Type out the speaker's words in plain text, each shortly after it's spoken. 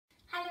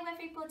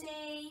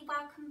everybody,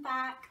 welcome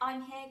back.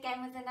 I'm here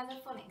again with another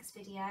phonics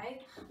video.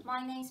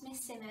 My name's Miss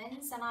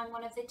Simmons and I'm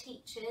one of the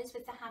teachers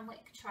with the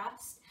Hanwick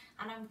Trust,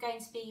 and I'm going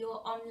to be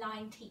your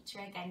online teacher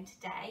again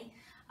today.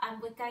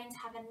 We're going to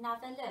have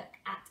another look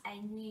at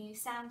a new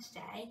sound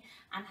today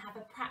and have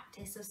a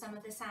practice of some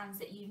of the sounds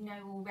that you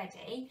know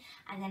already,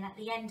 and then at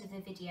the end of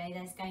the video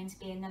there's going to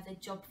be another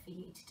job for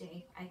you to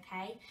do,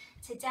 okay?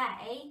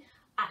 Today,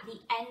 at the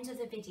end of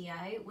the video,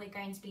 we're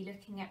going to be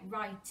looking at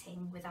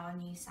writing with our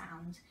new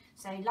sound.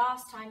 So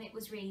last time it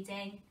was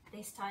reading,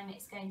 this time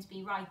it's going to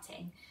be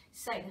writing.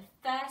 So the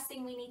first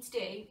thing we need to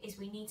do is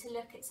we need to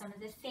look at some of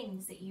the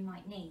things that you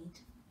might need.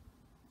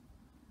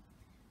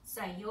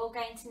 So you're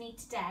going to need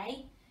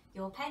today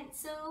your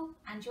pencil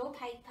and your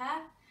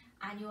paper,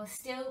 and you're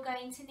still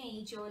going to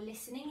need your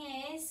listening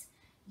ears,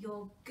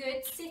 your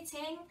good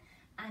sitting,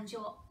 and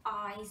your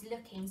eyes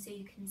looking so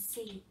you can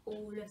see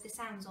all of the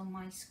sounds on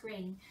my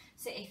screen.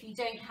 So if you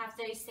don't have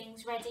those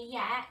things ready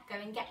yet, go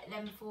and get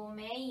them for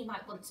me. You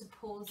might want to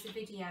pause the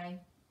video.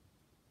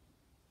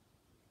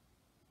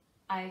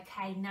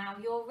 Okay, now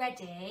you're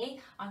ready.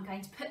 I'm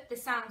going to put the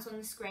sounds on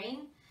the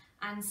screen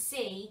and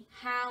see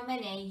how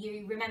many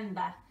you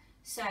remember.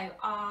 So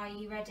are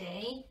you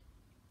ready?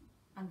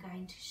 I'm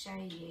going to show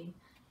you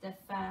the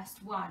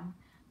first one,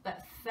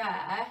 but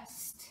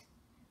first,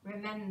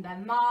 remember,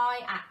 my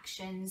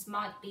actions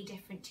might be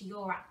different to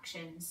your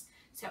actions.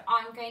 So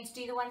I'm going to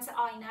do the ones that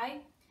I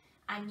know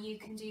and you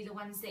can do the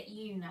ones that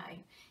you know.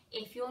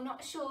 If you're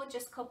not sure,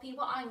 just copy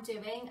what I'm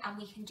doing and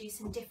we can do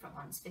some different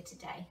ones for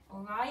today,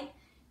 all right?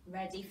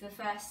 Ready for the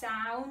first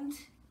sound?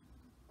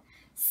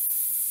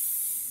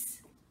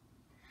 S,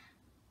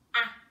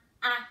 ah,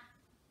 ah,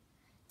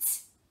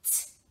 t,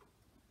 t,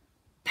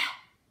 p,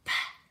 p,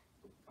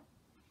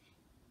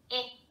 I,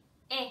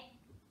 I,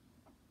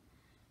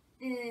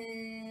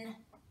 n,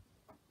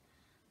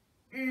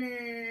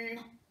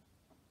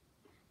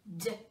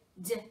 d,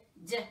 d,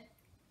 d,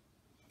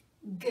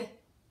 g,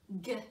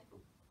 g, k, k, k, k, k,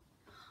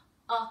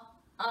 o,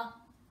 o,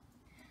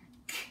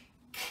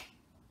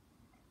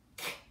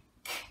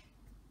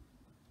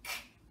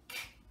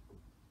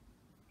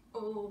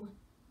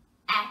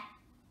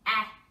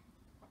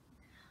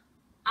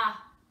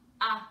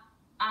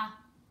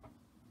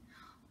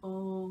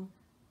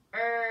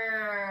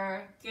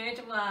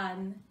 good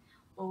one.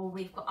 Oh,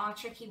 we've got our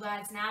tricky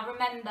words now.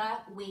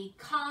 Remember, we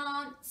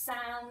can't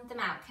sound them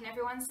out. Can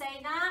everyone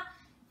say that?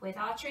 With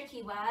our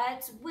tricky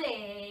words,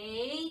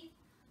 we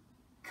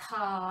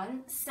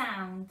can't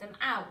sound them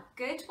out.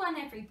 Good one,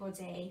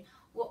 everybody.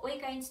 What we're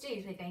going to do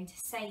is we're going to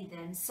say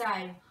them. So,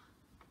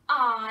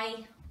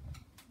 I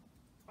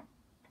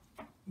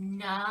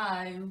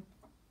know,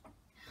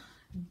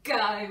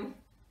 go,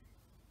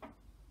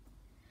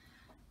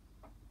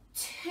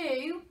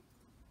 to,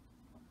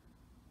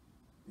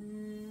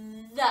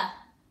 the.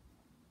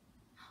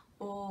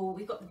 Oh,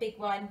 we've got the big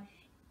one,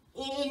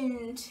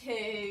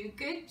 into.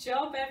 Good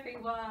job,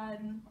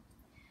 everyone.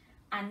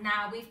 And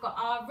now we've got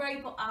our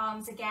robot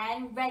arms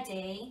again,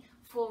 ready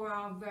for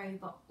our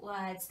robot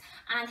words.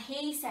 And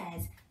he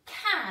says,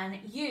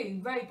 can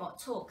you, robot,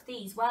 talk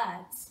these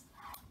words?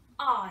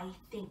 I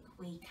think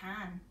we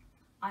can.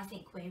 I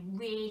think we're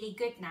really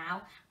good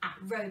now at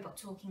robot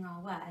talking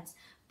our words.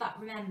 But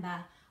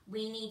remember,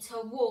 we need to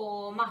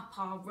warm up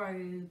our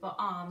robot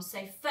arms.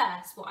 So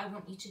first, what I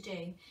want you to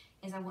do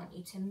is I want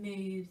you to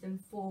move them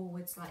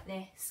forwards like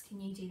this. Can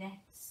you do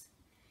this?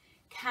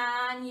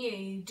 Can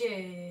you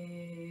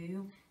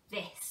do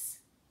this?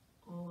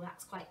 Oh,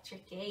 that's quite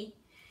tricky.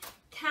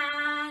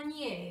 Can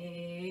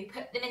you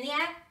put them in the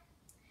air?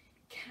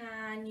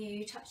 Can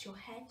you touch your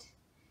head?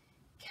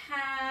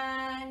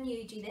 Can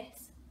you do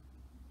this?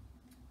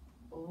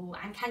 Oh,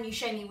 and can you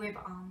show me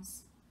robot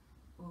arms?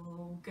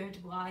 Oh,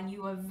 good one.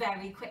 You were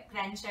very quick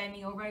then showing me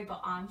your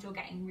robot arms. You're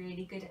getting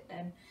really good at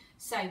them.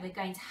 So we're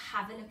going to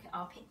have a look at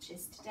our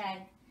pictures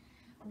today.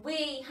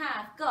 We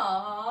have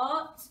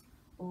got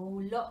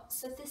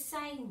lots of the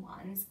same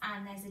ones,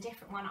 and there's a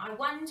different one. I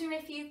wonder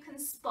if you can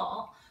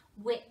spot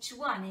which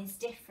one is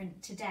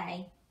different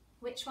today.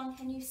 Which one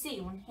can you see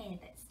on here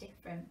that's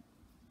different?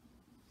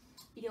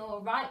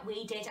 You're right,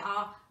 we did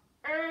our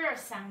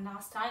sound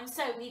last time.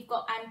 So we've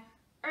got an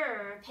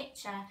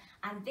picture,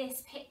 and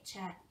this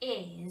picture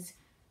is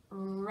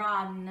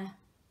run.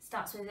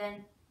 Starts with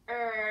an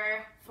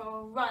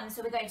for run.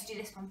 So we're going to do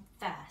this one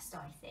first,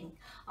 I think.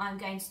 I'm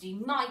going to do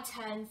my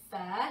turn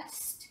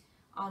first.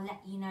 I'll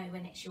let you know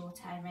when it's your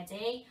turn.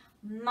 Ready?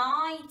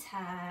 My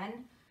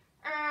turn.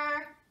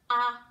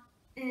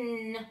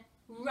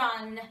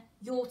 Run.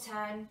 Your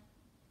turn.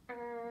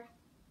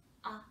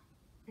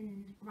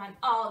 Run.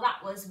 Oh,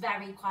 that was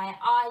very quiet.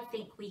 I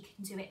think we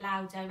can do it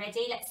louder.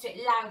 Ready? Let's do it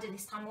louder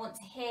this time. I want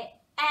to hear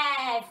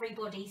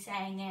everybody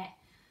saying it.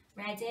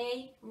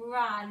 Ready?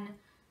 Run.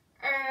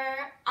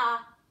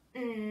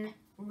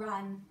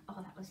 Run. Oh,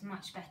 that was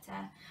much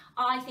better.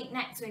 I think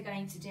next we're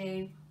going to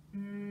do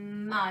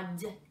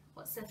mud.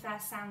 What's the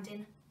first sound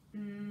in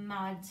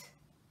mud?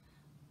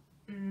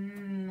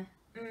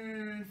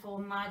 for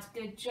mud.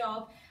 Good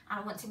job. And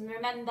I want to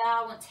remember,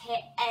 I want to hear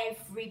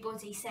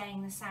everybody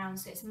saying the sound.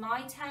 So it's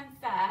my turn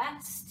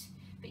first,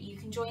 but you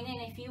can join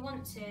in if you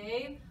want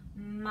to.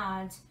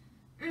 Mud.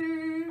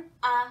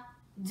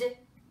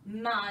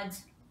 Mud.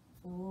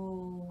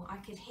 Oh, I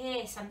could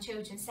hear some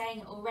children saying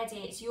it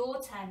already. It's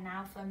your turn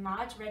now for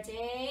mud.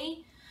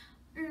 Ready?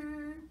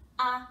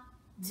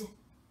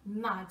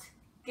 Mud.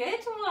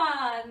 Good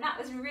one. That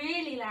was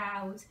really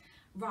loud.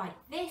 Right,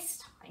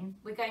 this time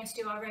we're going to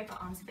do our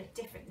robot arms a bit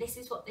different. This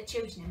is what the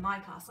children in my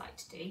class like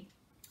to do.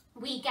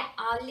 We get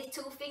our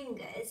little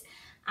fingers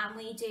and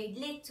we do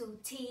little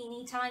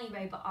teeny tiny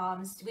robot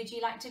arms. Would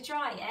you like to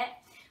try it?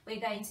 We're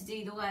going to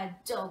do the word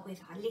dog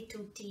with our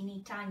little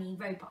teeny tiny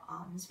robot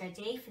arms.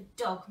 Ready? For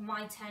dog,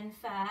 my turn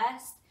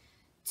first.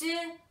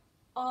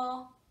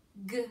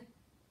 D-O-G,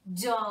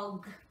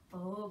 dog.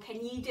 Oh,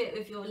 can you do it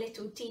with your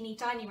little teeny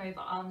tiny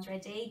robot arms?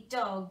 Ready?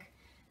 Dog.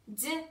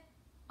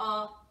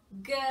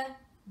 D-O-G,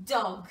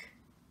 dog.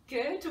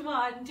 Good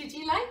one. Did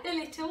you like the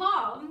little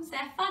arms?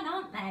 They're fun,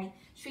 aren't they?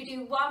 Should we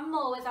do one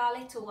more with our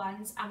little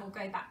ones and we'll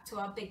go back to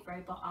our big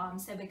robot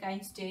arms? So we're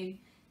going to do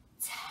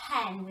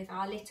 10 with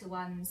our little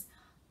ones.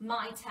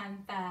 My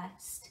turn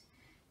first.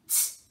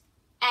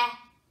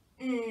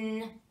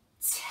 T-E-N,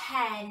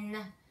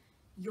 10.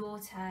 Your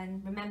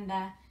turn.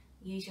 Remember,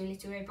 use your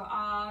little robot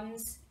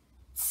arms.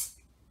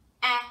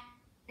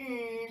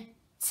 T-E-N,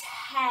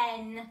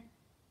 10.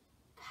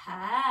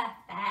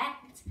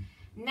 Perfect.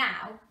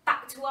 Now,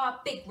 back to our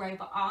big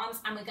robot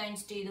arms and we're going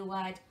to do the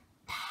word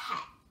pet.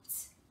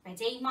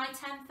 Ready? My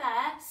turn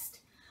first.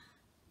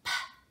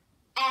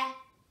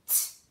 P-E-T,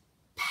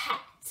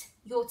 pet.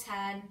 Your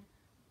turn.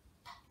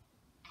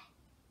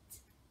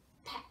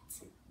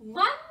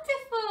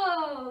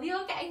 Wonderful!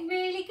 You're getting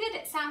really good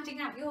at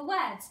sounding out your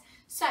words.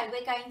 So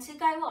we're going to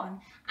go on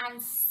and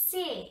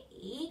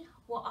see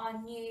what our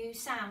new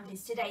sound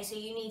is today. So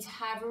you need to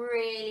have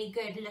really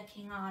good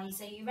looking eyes.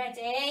 Are you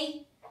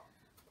ready?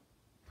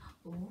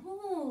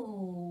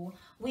 Ooh,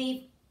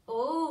 we've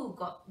all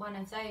got one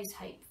of those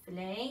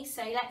hopefully.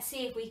 So let's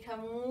see if we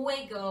can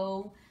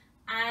wiggle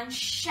and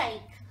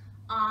shake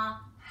our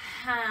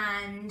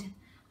hand.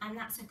 And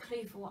that's a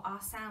clue for what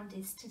our sound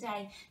is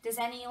today. Does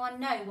anyone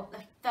know what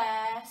the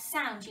first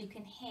sound you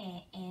can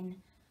hear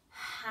in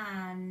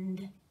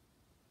hand?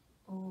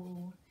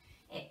 Oh,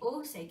 it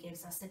also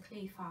gives us a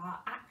clue for our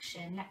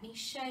action. Let me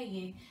show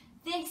you.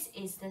 This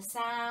is the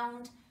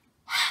sound.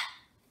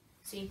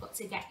 So you've got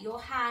to get your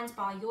hand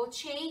by your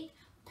cheek,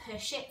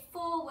 push it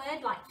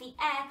forward like the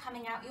air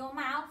coming out your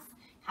mouth.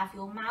 Have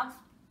your mouth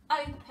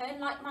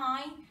open like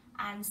mine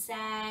and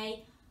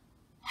say,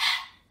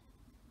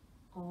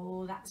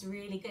 oh, that's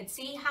really good.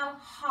 See how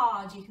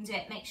hard you can do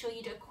it. Make sure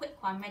you do a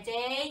quick one.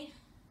 Ready?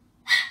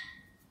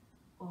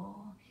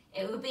 Oh,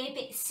 it would be a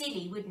bit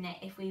silly, wouldn't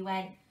it, if we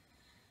went.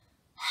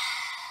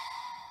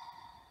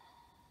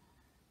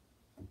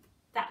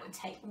 That would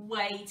take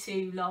way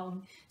too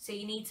long. So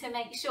you need to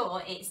make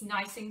sure it's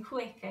nice and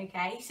quick,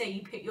 okay? So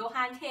you put your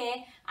hand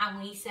here and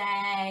we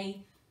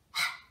say,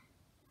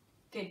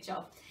 good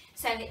job.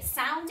 So its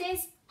sound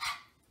is,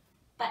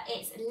 but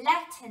its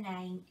letter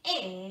name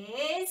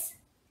is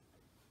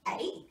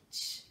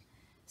H.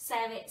 So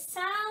its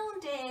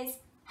sound is,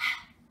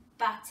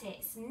 but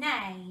its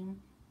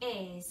name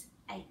is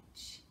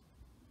H.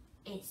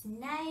 Its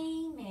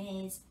name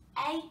is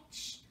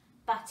H,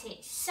 but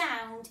its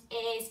sound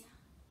is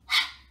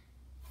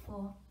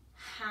for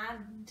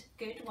hand.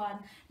 Good one.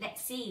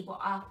 Let's see what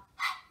our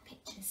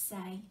pictures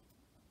say.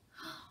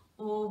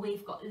 Oh,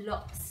 we've got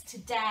lots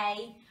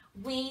today.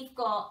 We've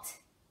got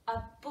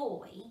a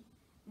boy.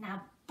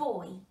 Now,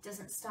 boy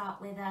doesn't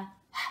start with a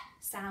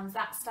sound.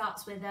 That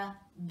starts with a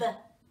B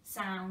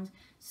sound.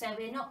 So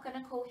we're not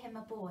going to call him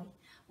a boy.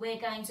 We're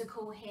going to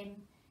call him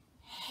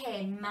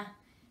him.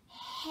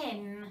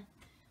 Him.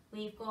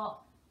 We've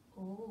got,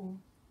 oh,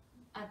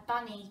 a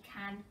bunny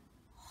can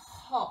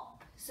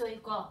hop. So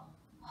we've got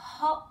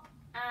hop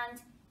and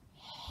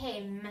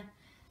him.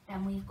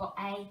 Then we've got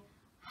a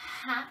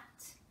hat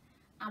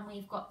and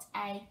we've got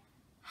a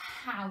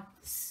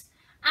house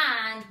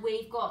and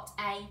we've got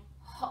a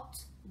hot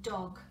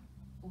dog.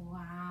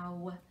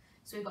 Wow.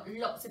 So we've got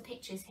lots of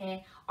pictures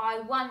here. I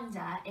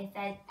wonder if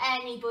there's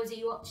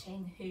anybody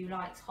watching who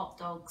likes hot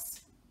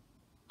dogs.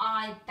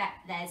 I bet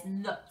there's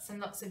lots and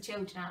lots of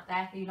children out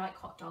there who like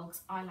hot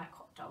dogs. I like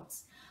hot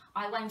dogs.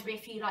 I wonder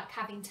if you like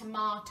having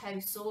tomato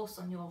sauce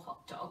on your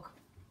hot dog.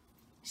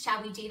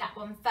 Shall we do that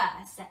one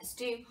first? Let's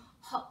do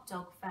hot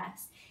dog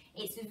first.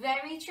 It's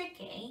very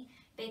tricky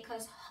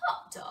because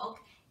hot dog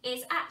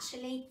is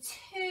actually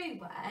two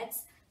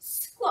words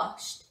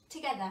squashed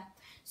together.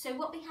 So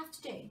what we have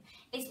to do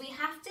is we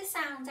have to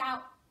sound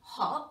out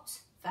hot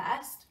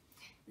first,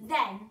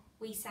 then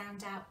we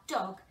sound out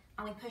dog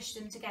and we push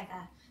them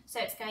together.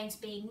 So it's going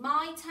to be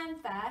my turn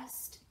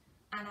first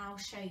and I'll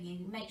show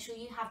you. Make sure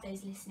you have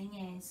those listening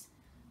ears.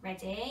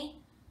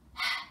 Ready?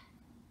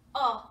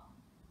 Hot.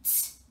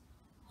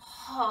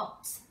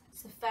 Hot.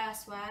 It's the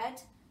first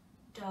word.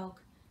 Dog.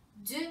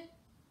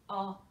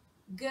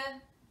 D-O-G.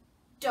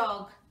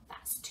 Dog.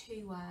 That's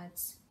two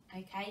words.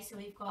 Okay, so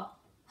we've got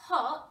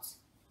hot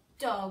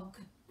dog.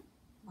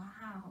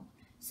 Wow.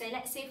 So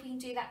let's see if we can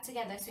do that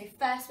together. So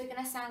first we're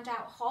going to sound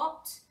out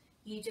hot.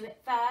 You do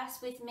it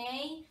first with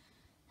me.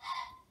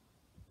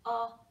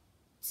 Hot.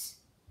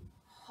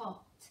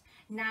 Hot.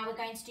 Now we're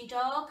going to do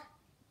dog.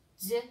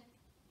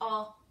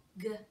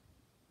 D-o-g.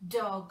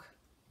 Dog.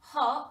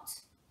 Hot.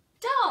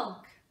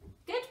 Dog.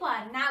 Good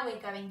one. Now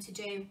we're going to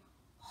do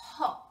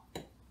hop.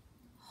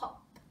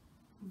 Hop.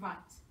 Right.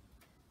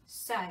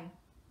 So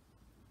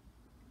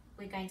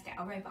we're going to get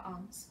our robot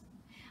arms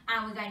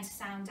and we're going to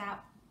sound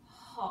out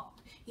hop.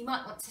 You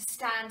might want to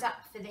stand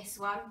up for this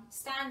one.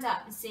 Stand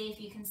up and see if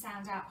you can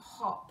sound out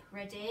hop.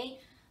 Ready?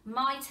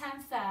 My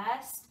turn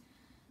first.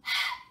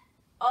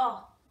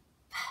 Oh.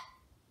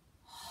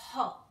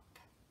 Hop.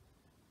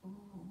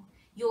 Ooh.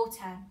 Your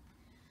turn.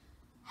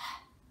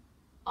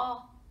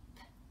 Oh.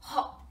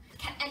 Hop.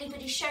 Can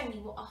anybody show me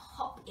what a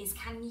hop is?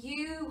 Can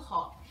you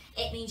hop?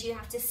 It means you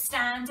have to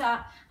stand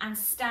up and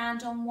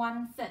stand on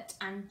one foot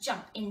and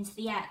jump into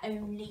the air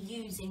only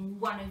using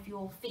one of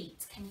your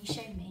feet. Can you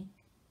show me?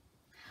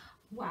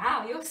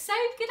 Wow, you're so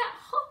good at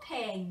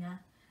hopping.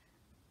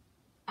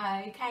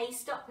 Okay,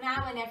 stop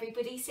now and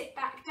everybody sit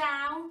back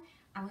down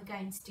and we're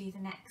going to do the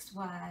next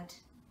word.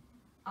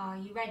 Are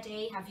you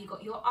ready? Have you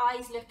got your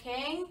eyes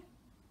looking?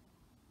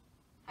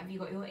 Have you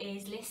got your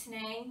ears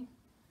listening?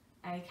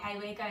 Okay,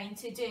 we're going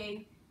to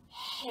do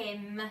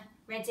him.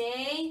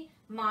 Ready?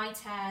 My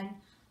turn.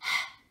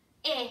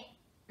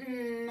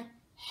 Him.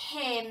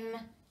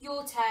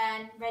 Your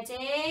turn.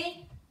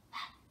 Ready?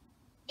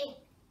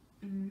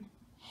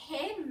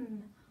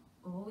 Him.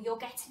 Oh, you're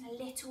getting a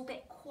little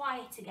bit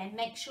quiet again.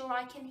 Make sure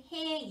I can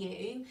hear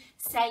you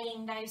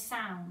saying those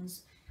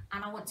sounds.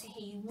 And I want to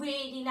hear you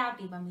really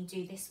loudly when we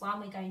do this one.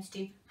 We're going to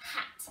do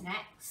hat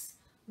next.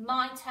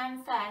 My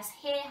turn first.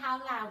 Hear how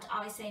loud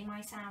I say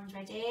my sounds.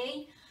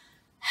 Ready?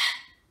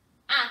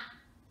 At.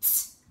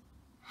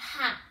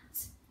 Hat.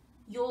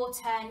 Your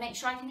turn. Make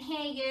sure I can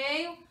hear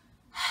you.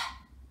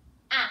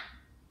 At.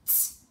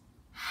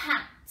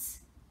 Hat.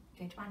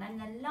 Good one. And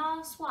the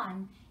last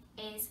one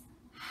is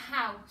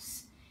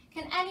house.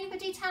 Can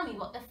anybody tell me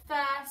what the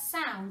first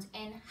sound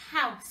in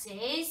house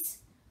is?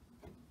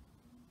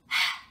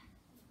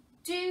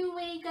 Do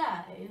we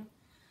go?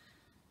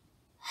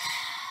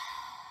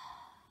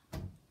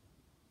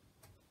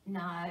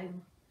 No,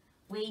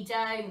 we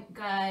don't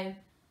go.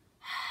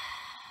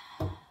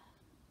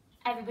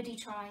 Everybody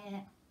try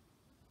it.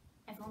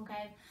 Everyone go.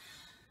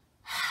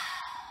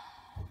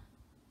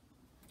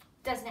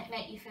 Doesn't it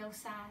make you feel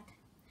sad?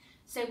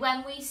 So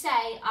when we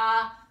say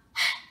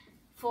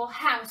for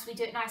house, we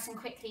do it nice and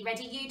quickly.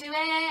 Ready? You do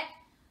it.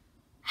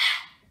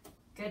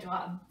 Good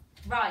one.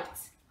 Right,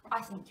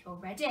 I think you're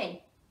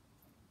ready.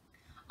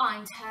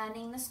 I'm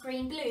turning the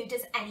screen blue.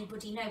 Does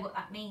anybody know what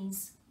that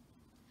means?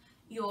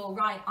 You're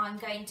right. I'm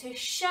going to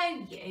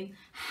show you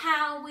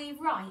how we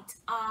write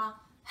our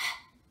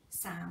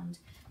sound.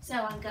 So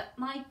I've got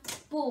my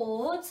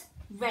board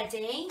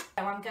ready.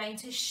 So I'm going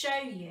to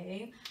show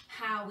you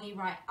how we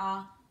write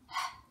our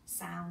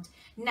sound.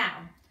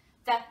 Now,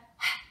 the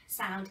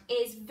sound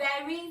is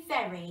very,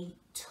 very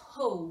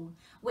tall,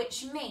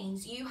 which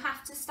means you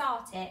have to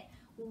start it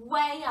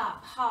way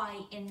up high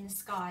in the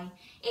sky.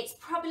 It's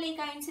probably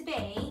going to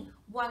be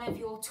one of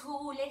your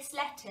tallest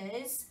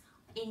letters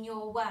in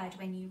your word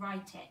when you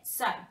write it.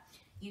 So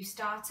you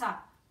start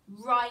up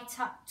right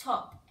up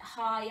top,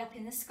 high up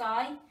in the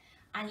sky,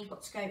 and you've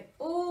got to go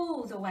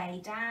all the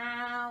way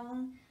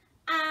down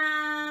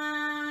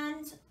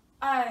and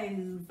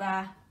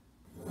over.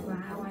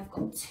 Wow, I've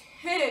got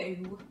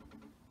two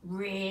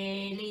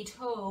really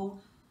tall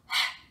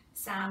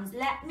sounds.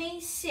 Let me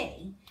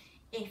see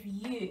if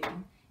you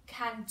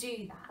can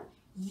do that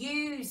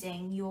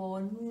using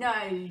your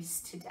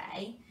nose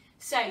today.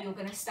 So you're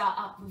going to start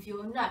up with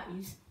your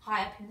nose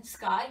high up in the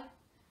sky.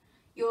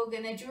 You're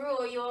going to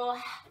draw your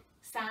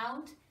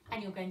sound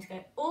and you're going to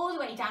go all the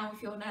way down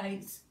with your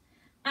nose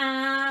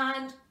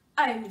and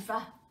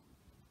over.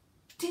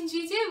 Did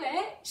you do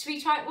it? Should we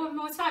try it one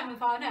more time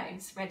with our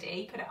nose?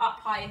 Ready? Put it up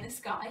high in the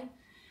sky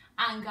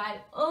and go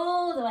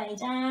all the way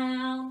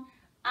down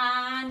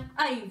and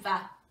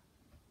over.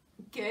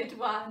 Good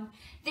one.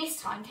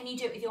 This time, can you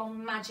do it with your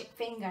magic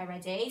finger?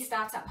 Ready?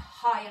 Start up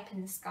high up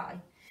in the sky.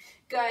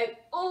 Go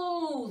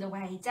all the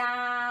way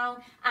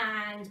down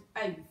and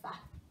over.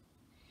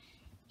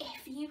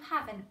 If you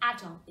have an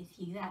adult with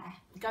you there,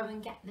 go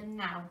and get them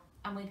now.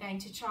 And we're going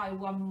to try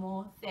one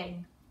more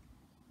thing.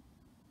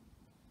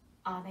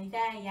 Are they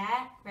there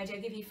yet? Ready?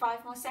 I'll give you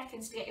 5 more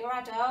seconds to get your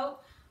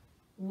adult.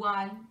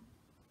 1,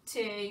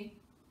 2,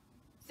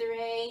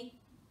 3,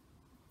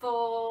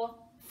 4,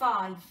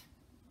 5.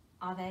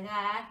 Are they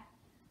there?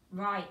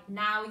 Right,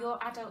 now your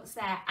adult's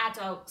there.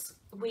 Adults,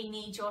 we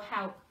need your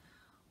help.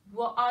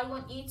 What I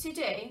want you to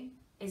do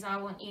is I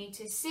want you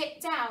to sit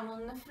down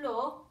on the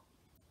floor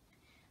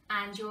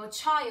and your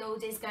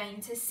child is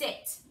going to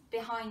sit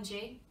behind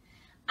you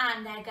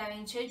and they're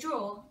going to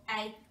draw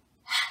a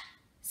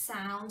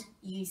sound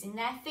using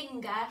their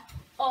finger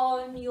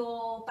on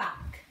your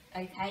back.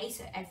 Okay,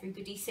 so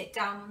everybody sit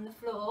down on the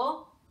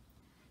floor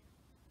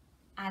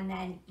And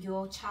then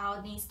your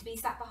child needs to be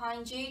sat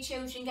behind you.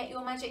 Children, get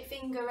your magic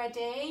finger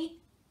ready.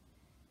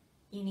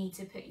 You need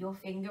to put your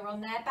finger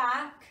on their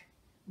back,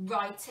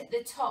 right at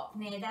the top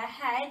near their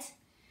head,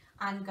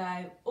 and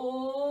go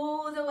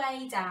all the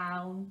way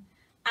down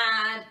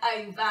and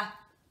over.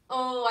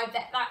 Oh, I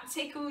bet that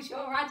tickled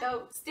your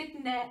adults,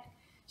 didn't it?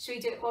 Should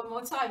we do it one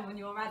more time when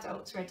your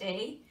adults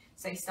ready?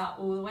 So start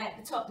all the way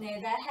at the top near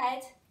their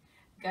head,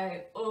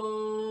 go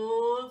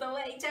all the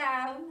way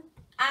down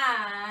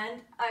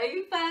and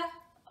over.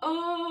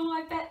 Oh,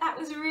 I bet that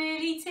was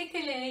really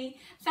tickly.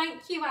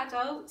 Thank you,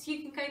 adults.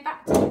 You can go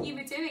back to what you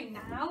were doing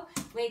now.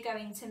 We're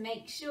going to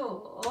make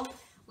sure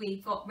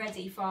we've got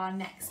ready for our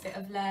next bit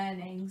of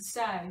learning.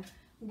 So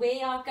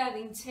we are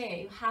going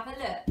to have a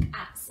look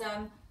at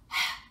some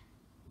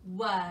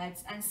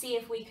words and see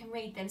if we can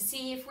read them.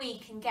 See if we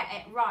can get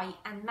it right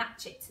and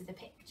match it to the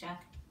picture.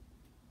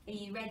 Are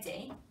you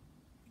ready?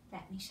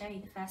 Let me show you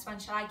the first one.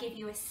 Shall I give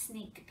you a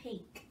sneak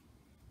peek?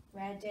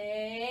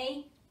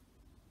 Ready?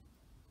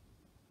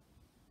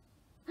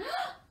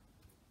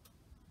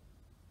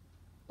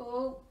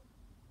 Oh,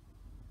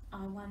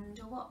 I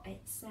wonder what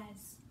it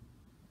says.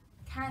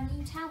 Can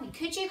you tell me?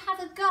 Could you have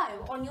a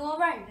go on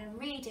your own and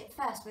read it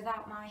first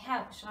without my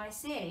help? Shall I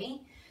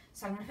see?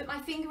 So I'm going to put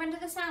my finger under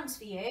the sounds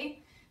for you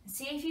and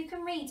see if you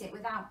can read it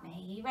without me.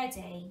 Are you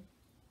ready?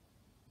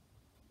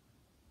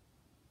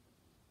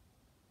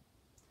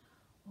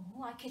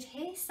 Oh, I could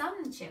hear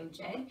some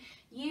children.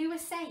 You were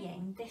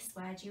saying this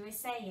word, you were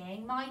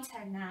saying, my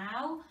turn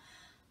now.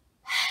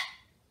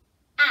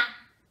 At.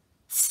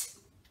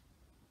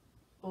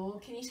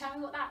 Oh, can you tell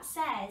me what that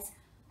says?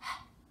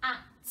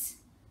 At.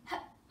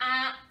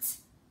 At.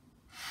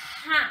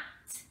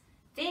 Hat.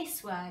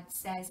 This word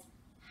says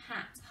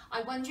hat.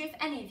 I wonder if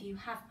any of you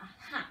have a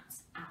hat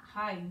at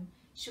home.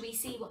 Shall we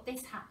see what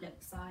this hat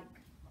looks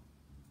like?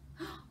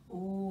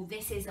 Oh,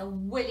 this is a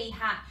woolly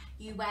hat.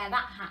 You wear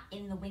that hat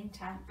in the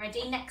winter.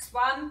 Ready? Next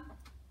one.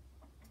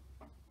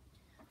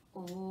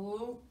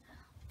 Oh,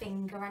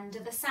 finger under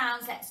the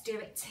sounds. Let's do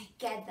it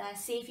together.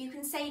 See if you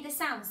can say the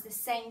sounds the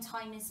same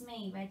time as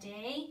me.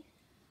 Ready?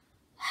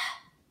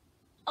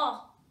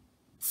 Oh,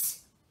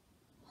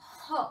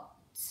 hot.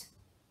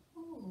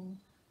 Oh,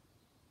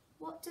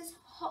 what does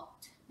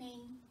hot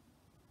mean?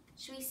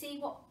 Shall we see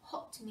what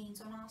hot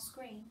means on our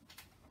screen?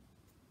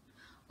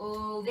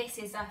 Oh, this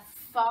is a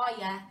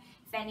fire.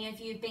 If any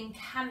of you have been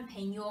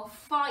camping, your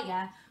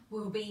fire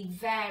will be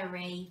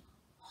very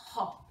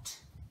hot.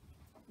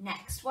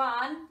 Next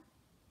one.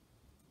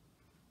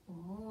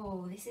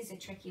 Oh, this is a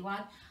tricky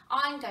one.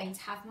 I'm going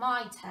to have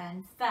my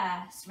turn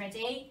first.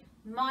 Ready?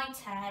 My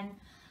turn.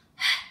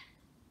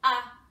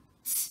 At.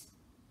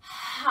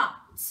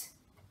 Hut.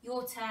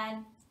 Your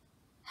turn.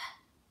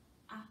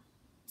 Hut.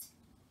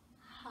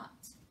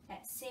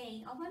 Let's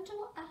see. I wonder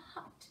what a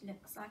hut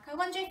looks like. I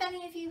wonder if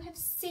any of you have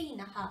seen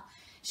a hut.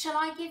 Shall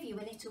I give you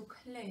a little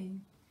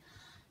clue?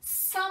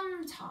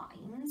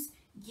 Sometimes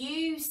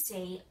you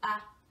see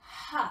a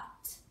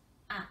hut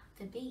at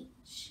the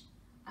beach.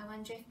 I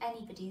wonder if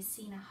anybody has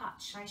seen a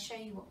hut. Shall I show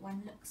you what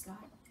one looks like?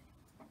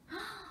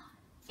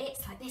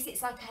 It's like this.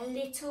 It's like a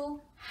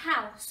little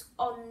house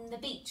on the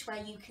beach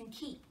where you can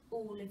keep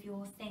all of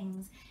your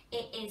things.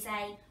 It is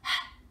a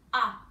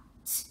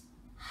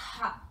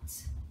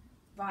hut.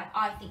 Right,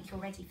 I think you're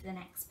ready for the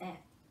next bit.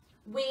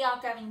 We are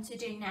going to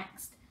do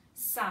next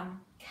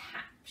some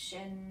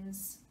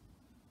captions.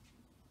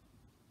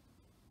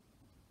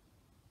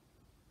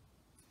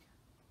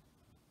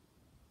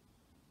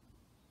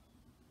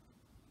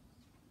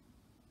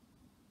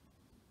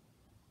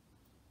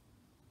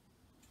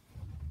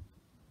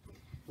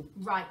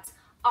 Right,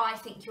 I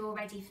think you're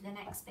ready for the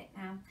next bit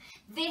now.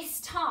 This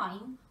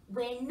time,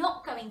 we're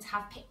not going to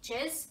have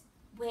pictures,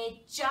 we're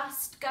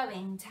just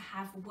going to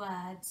have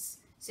words.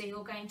 So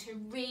you're going to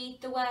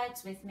read the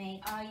words with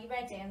me. Are you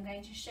ready? I'm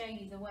going to show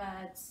you the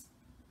words.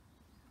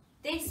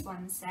 This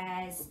one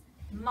says,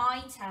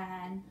 my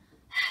turn.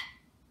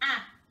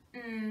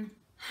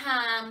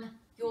 Ham.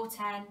 Your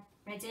turn.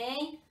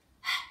 Ready?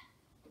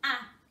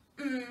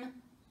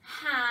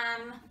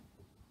 Ham.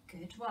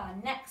 Good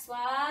one. Next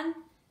one.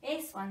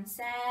 This one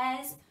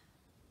says,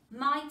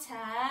 my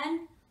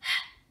turn.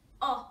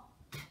 Up.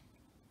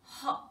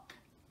 Hop.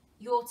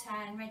 Your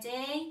turn.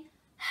 Ready?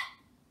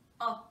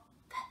 Up.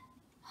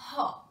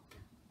 Hop.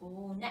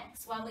 Oh,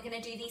 next one. We're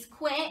going to do these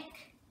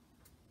quick.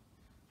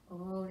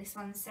 Oh, this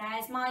one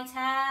says, my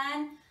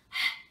turn.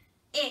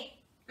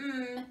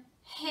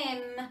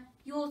 Him.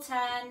 Your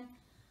turn.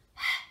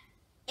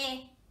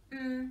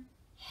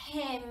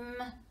 Him.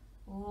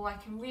 Oh, I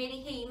can really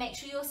hear you. Make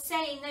sure you're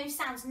saying those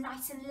sounds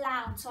nice and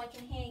loud so I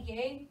can hear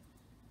you.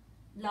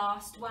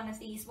 Last one of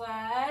these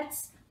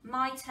words.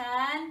 My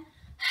turn.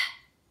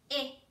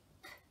 Hip.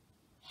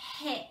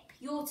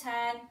 Your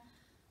turn.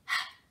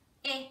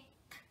 Hip.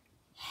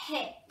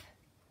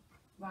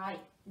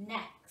 Right,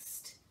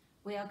 next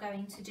we are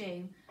going to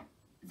do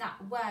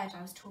that word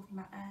I was talking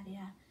about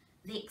earlier,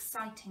 the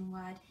exciting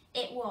word.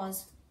 It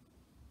was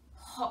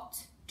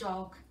hot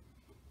dog.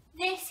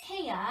 This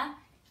here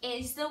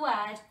is the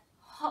word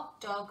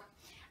hot dog,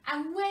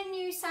 And when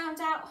you sound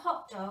out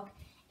hot dog,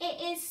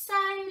 it is so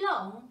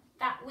long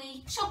that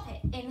we chop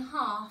it in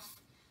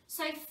half.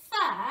 So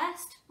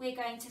first, we're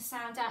going to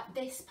sound out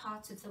this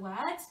part of the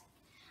word,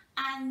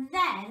 and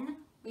then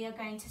we are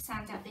going to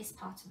sound out this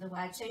part of the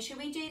word. So shall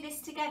we do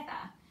this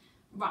together?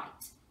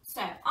 Right,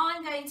 so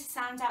I'm going to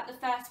sound out the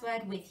first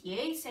word with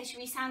you. So shall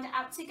we sound it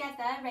out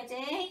together?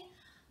 Ready?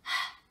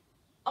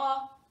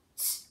 Hot,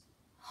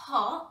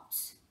 hot.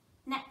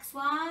 Next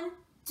one.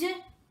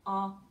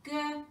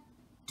 D-O-G,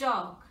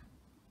 dog.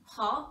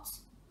 Hot,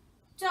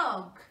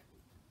 dog.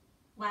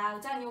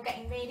 Well done, you're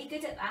getting really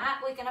good at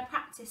that. We're going to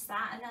practice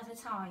that another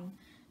time.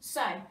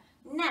 So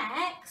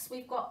next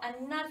we've got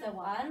another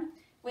one.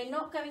 We're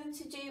not going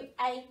to do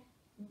a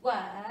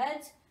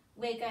word,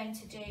 we're going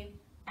to do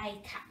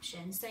a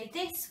caption. So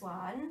this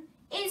one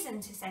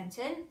isn't a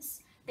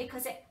sentence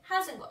because it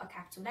hasn't got a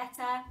capital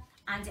letter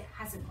and it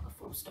hasn't got a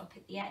full stop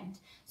at the end.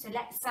 So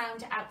let's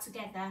sound it out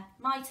together.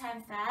 My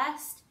turn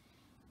first.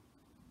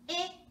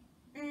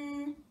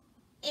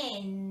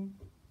 In.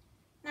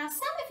 Now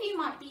some of you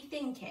might be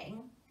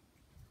thinking,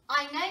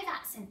 I know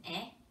that's an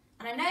I,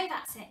 and I know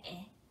that's an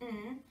I,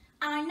 and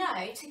I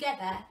know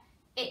together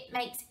it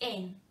makes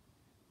in.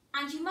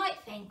 And you might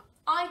think,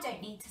 I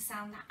don't need to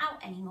sound that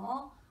out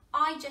anymore.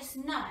 I just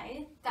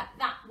know that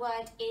that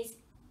word is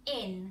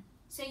in.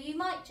 So you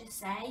might just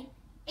say,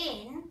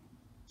 in,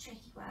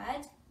 tricky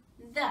word,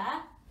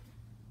 the,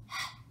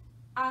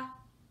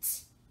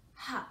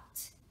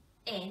 hut,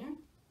 in,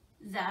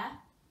 the,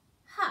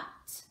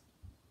 hut.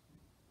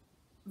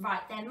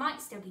 Right, there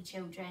might still be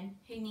children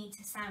who need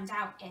to sound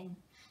out in.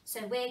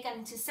 So we're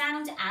going to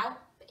sound it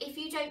out, but if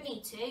you don't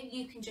need to,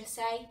 you can just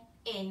say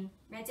in.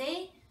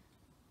 Ready?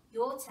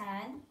 Your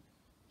turn.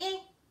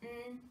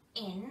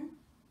 In.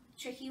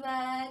 Tricky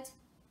word.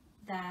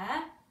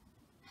 The.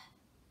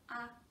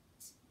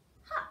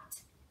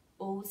 Hut.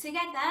 All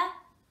together.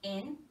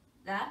 In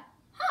the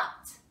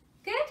hut.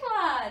 Good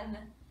one.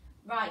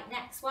 Right,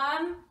 next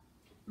one.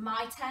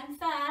 My turn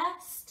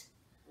first.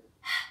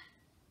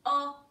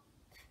 Hop.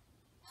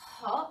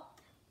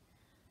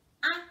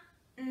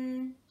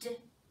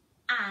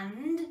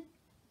 And.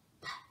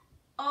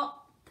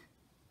 Pop.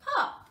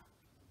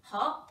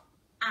 Hop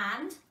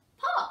and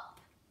pop.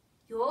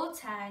 Your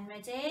turn,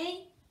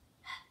 ready?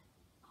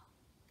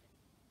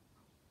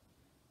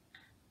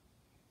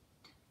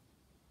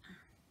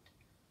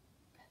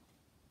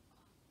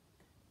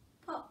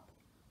 Pop.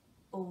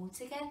 All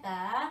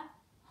together.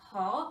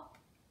 Hop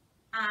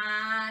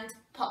and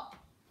pop.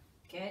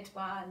 Good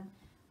one.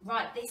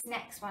 Right, this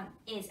next one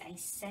is a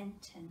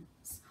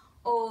sentence.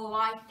 Or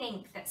I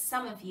think that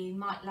some of you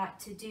might like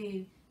to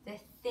do the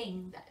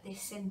thing that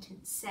this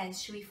sentence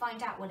says. Shall we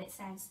find out what it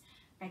says?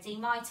 Ready?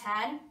 My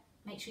turn.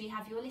 Make sure you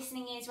have your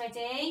listening ears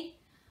ready.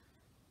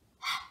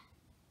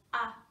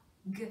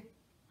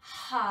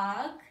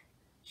 Hug.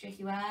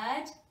 Tricky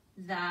word.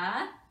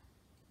 The.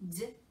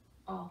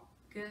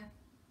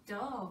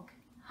 Dog.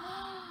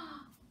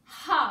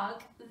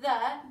 Hug the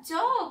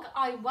dog.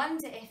 I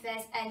wonder if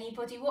there's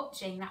anybody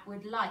watching that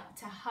would like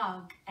to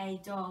hug a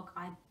dog.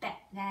 I bet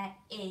there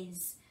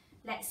is.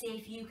 Let's see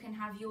if you can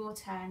have your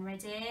turn.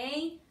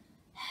 Ready?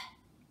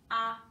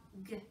 Hug.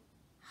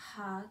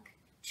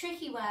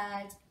 Tricky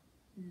word.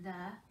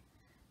 The.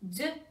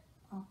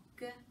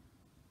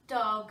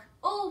 Dog.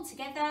 All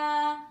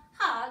together.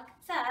 Hug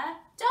the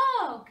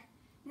dog.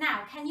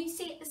 Now, can you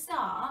see at the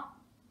start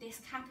this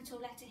capital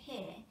letter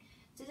here?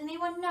 Does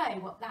anyone know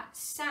what that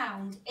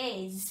sound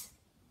is?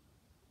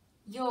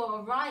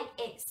 You're right,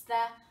 it's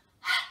the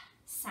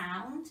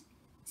sound.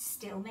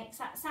 Still makes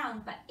that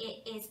sound, but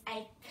it is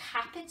a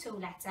capital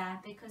letter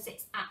because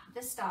it's at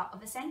the start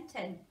of a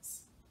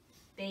sentence.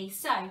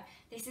 So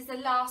this is the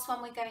last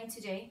one we're going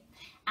to do,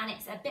 and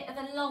it's a bit of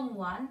a long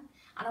one,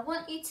 and I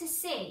want you to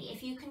see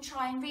if you can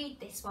try and read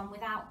this one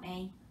without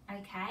me,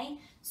 okay?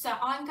 So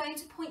I'm going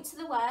to point to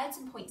the words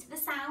and point to the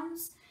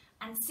sounds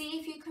and see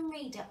if you can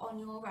read it on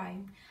your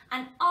own,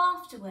 and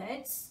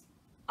afterwards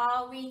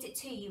I'll read it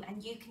to you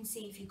and you can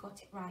see if you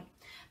got it right.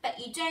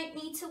 But you don't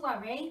need to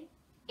worry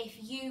if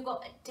you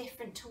got it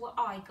different to what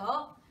I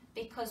got,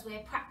 because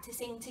we're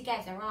practicing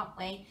together, aren't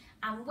we?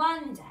 And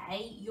one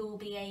day you'll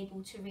be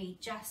able to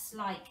read just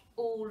like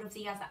all of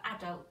the other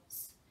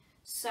adults.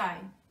 So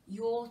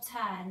your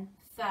turn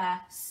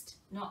first,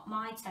 not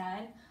my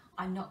turn.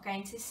 I'm not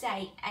going to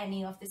say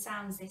any of the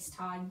sounds this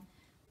time.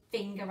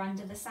 Finger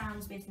under the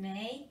sounds with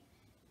me.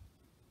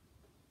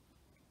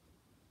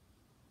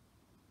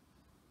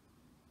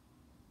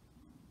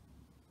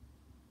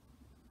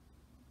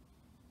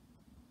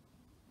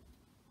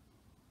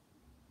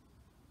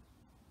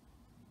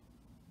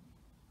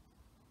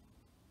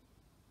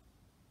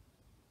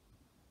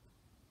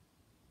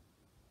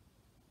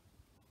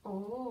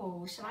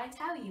 Oh, shall I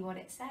tell you what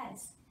it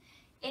says?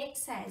 It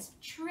says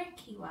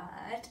tricky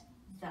word,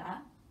 the,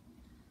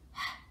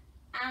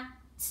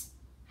 at,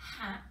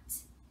 hat,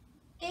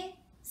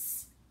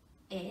 it's,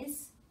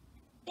 is,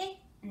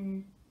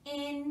 in,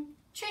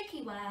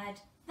 tricky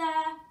word,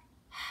 the,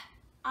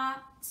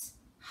 at,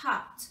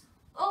 hut.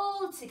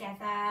 All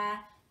together,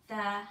 The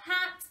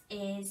hat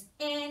is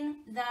in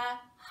the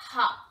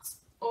hut.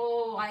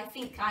 Oh, I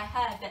think I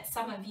heard that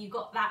some of you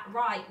got that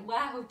right.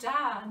 Well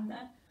done.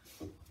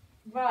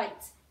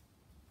 Right.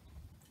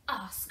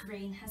 Our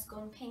screen has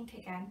gone pink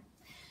again.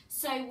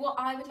 So what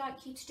I would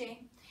like you to do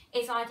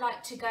is I'd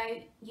like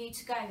you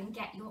to go and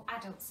get your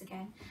adults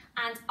again.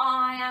 And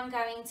I am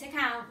going to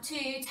count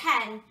to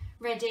 10.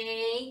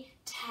 Ready?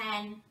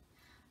 10,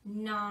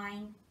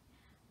 9,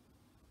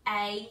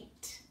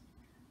 8,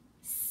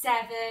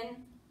 7,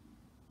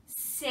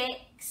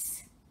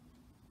 6,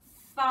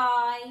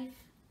 5,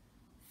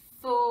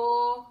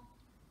 4,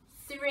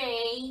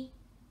 3,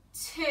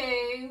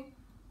 2,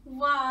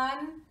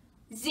 1,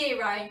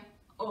 0.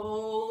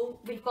 Oh,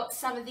 we've got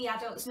some of the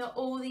adults, not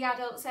all the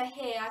adults are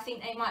here. I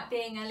think they might be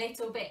being a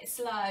little bit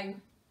slow.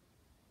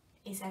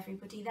 Is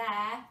everybody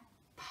there?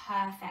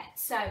 Perfect.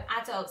 So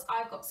adults,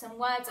 I've got some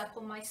words up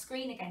on my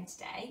screen again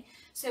today.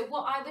 So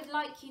what I would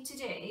like you to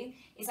do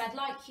is I'd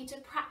like you to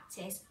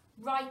practice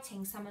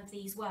writing some of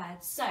these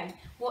words. So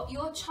what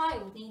your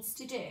child needs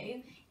to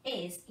do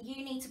is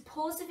you need to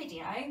pause the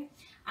video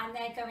and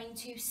they're going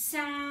to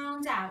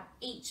sound out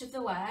each of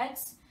the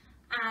words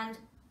and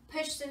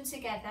push them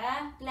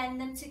together, blend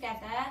them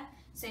together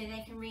so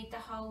they can read the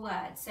whole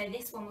word. So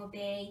this one will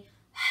be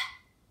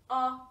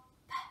hop,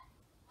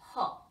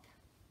 hop.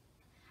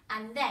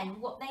 And then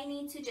what they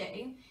need to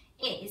do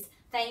is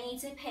they need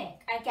to pick,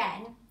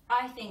 again,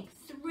 I think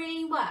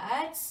 3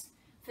 words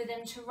for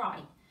them to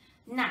write.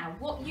 Now,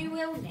 what you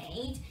will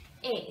need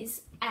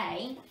is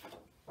a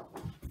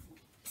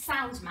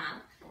sound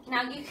map.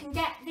 Now, you can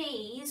get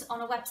these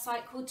on a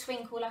website called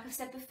Twinkle, like I've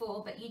said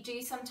before, but you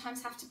do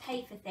sometimes have to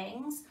pay for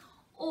things.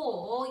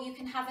 Or you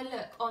can have a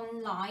look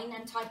online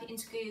and type it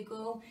into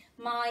Google,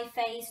 My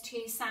Phase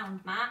 2 Sound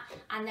Mat,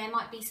 and there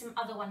might be some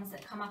other ones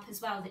that come up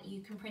as well that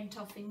you can print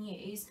off and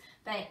use,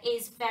 but it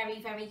is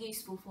very, very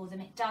useful for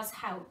them. It does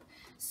help.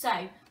 So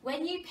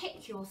when you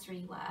pick your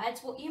 3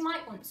 words, what you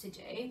might want to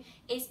do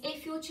is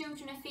if your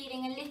children are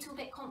feeling a little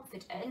bit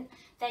confident,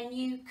 then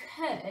you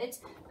could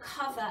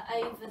cover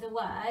over the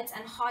words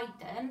and hide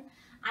them,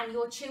 and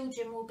your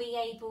children will be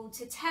able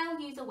to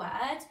tell you the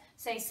word.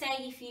 So say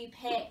if you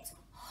picked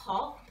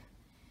hop,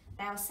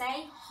 they'll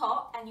say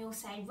hop and you'll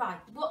say, right,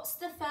 what's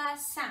the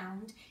first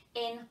sound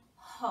in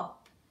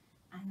hop?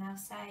 And they'll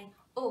say,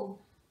 oh,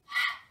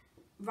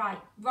 right,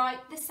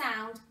 write the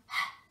sound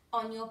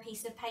on your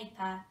piece of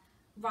paper.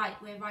 Right,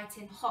 we're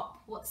writing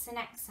hop. What's the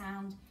next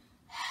sound?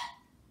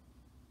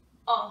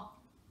 Oh,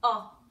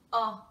 oh,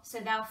 oh. So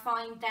they'll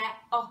find their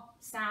oh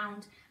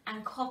sound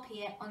and copy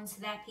it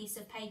onto their piece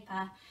of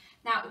paper.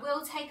 Now, it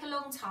will take a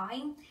long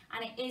time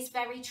and it is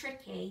very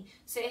tricky.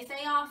 So if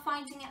they are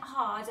finding it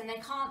hard and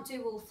they can't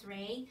do all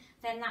 3,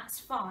 then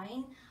that's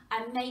fine.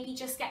 And maybe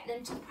just get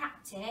them to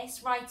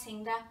practice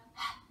writing the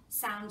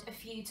sound a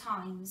few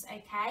times,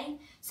 okay?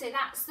 So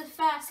that's the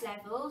first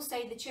level.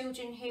 So the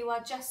children who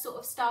are just sort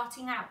of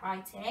starting out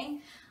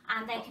writing,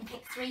 and they can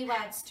pick 3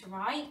 words to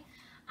write.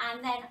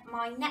 And then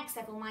my next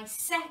level, my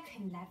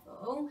second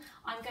level,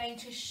 I'm going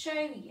to show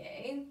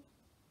you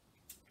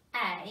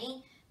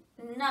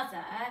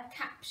another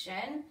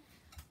caption,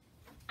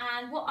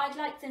 and what I'd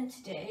like them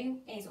to do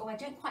is, I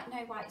don't quite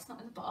know why it's not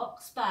in the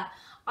box, but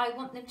I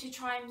want them to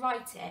try and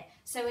write it.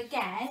 So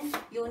again,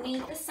 you'll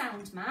need the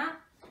sound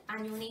map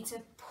and you'll need to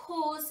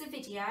pause the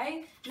video,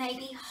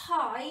 maybe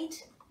hide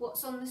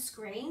what's on the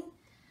screen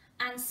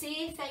and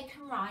see if they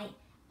can write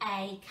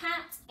a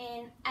cat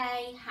in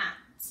a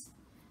hat.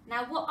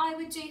 Now what I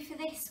would do for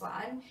this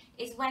one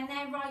is when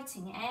they're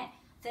writing it,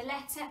 the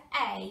letter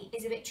A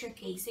is a bit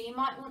tricky, so you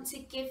might want to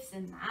give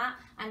them that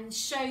and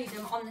show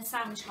them on the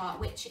sound chart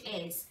which it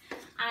is.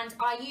 And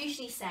I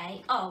usually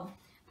say, oh,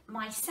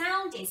 my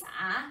sound is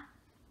A,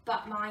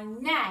 but my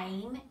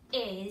name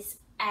is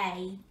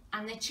A.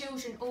 And the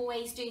children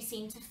always do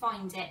seem to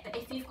find it, but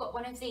if you've got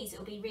one of these,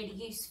 it'll be really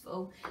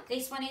useful.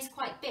 This one is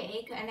quite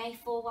big, an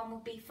A4 one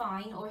would be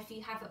fine, or if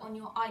you have it on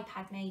your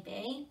iPad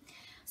maybe.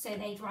 So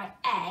they'd write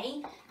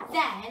A.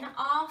 Then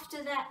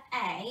after the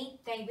A,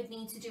 they would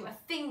need to do a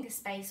finger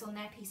space on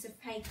their piece of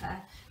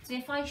paper. So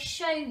if I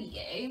show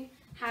you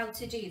how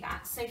to do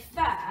that. So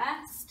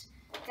first,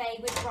 they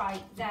would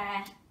write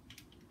their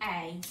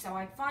A. So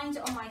I'd find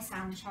it on my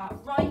sound chart,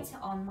 write it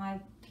on my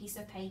piece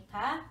of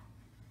paper,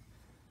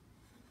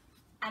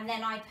 and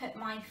then I put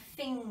my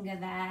finger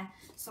there.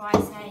 So I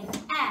say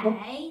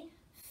A,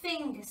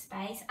 finger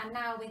space, and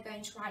now we're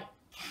going to write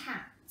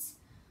cat.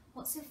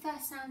 What's the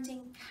first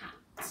sounding cat?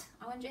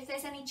 I wonder if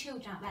there's any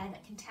children out there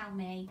that can tell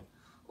me.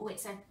 Oh,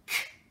 it's a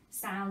k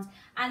sound.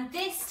 And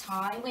this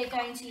time we're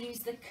going to use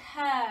the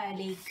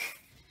curly k.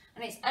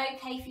 And it's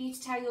okay for you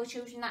to tell your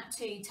children that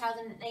too. Tell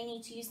them that they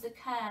need to use the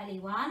curly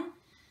one.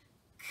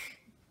 K.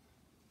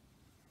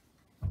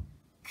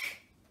 K.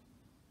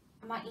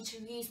 I might need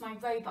to use my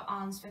robot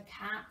arms for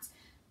cat.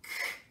 K.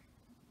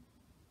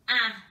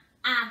 Ah,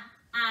 ah,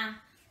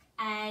 ah,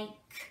 a,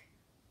 k,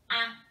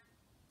 ah.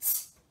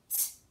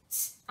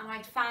 And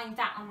I'd find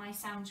that on my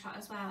sound chart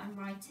as well and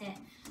write it.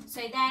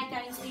 So they're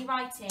going to be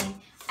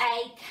writing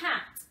a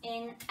cat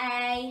in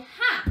a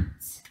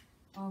hat.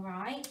 all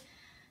right?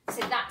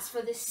 So that's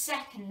for the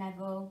second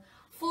level.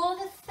 For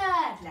the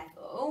third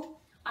level,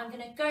 I'm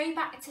going to go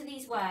back to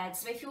these words.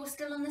 So if you're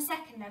still on the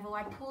second level,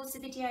 I pause the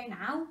video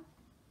now.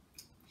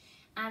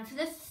 And for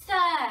the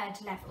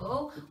third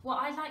level,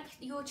 what I'd like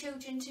your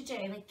children to do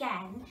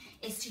again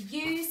is to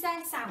use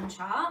their sound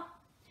chart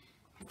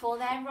for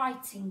their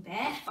writing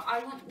bit, but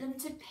I want them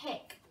to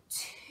pick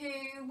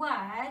 2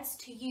 words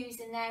to use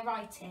in their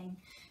writing.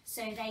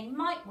 So they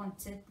might want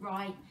to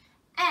write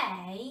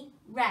a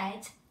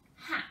red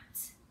hat,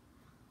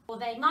 or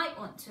they might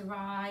want to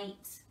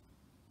write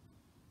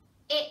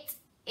it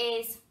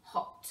is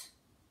hot.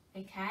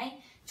 Okay,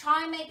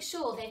 try and make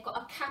sure they've got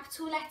a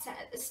capital letter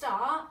at the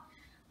start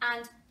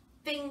and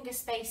finger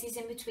spaces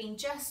in between,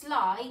 just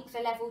like for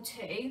level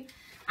 2.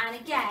 And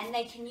again,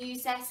 they can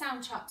use their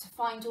sound chart to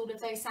find all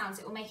of those sounds.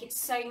 It will make it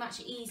so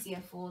much easier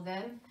for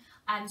them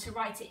to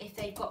write it if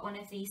they've got one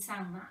of these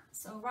sound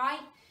mats, all right?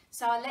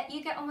 So I'll let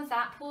you get on with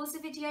that. Pause the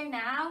video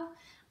now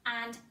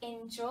and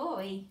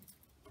enjoy.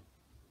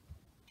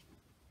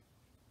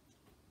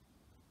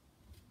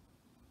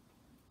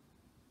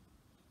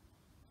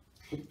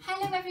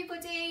 Hello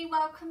everybody,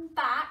 welcome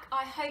back.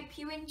 I hope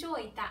you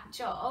enjoyed that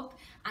job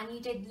and you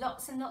did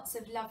lots and lots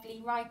of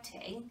lovely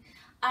writing.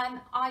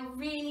 I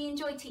really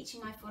enjoyed teaching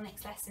my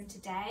phonics lesson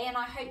today, and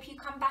I hope you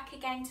come back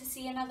again to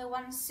see another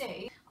one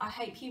soon. I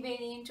hope you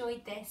really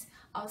enjoyed this.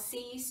 I'll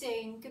see you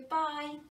soon. Goodbye.